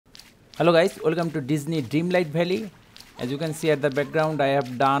Hello guys, welcome to Disney Dreamlight Valley. As you can see at the background, I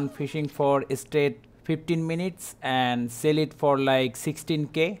have done fishing for straight 15 minutes and sell it for like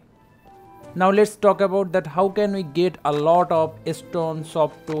 16k. Now let's talk about that how can we get a lot of stone,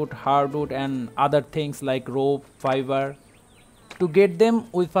 softwood, hardwood and other things like rope, fiber. To get them,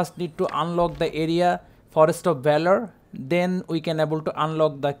 we first need to unlock the area Forest of Valor. Then we can able to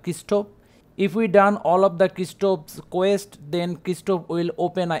unlock the Christoph. If we done all of the Christoph's quest, then Christoph will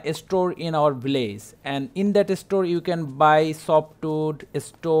open a store in our village, and in that store you can buy softwood,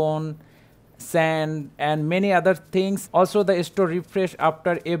 stone, sand and many other things. Also the store refresh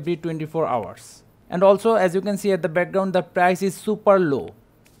after every 24 hours. And also as you can see at the background, the price is super low.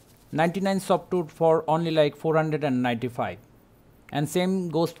 99 softwood for only like 495. And same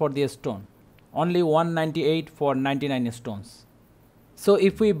goes for the stone. Only 198 for 99 stones. So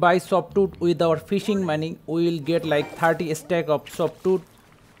if we buy softwood with our fishing money, we will get like 30 stack of softwood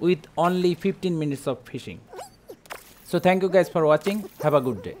with only 15 minutes of fishing. So thank you guys for watching. Have a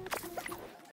good day.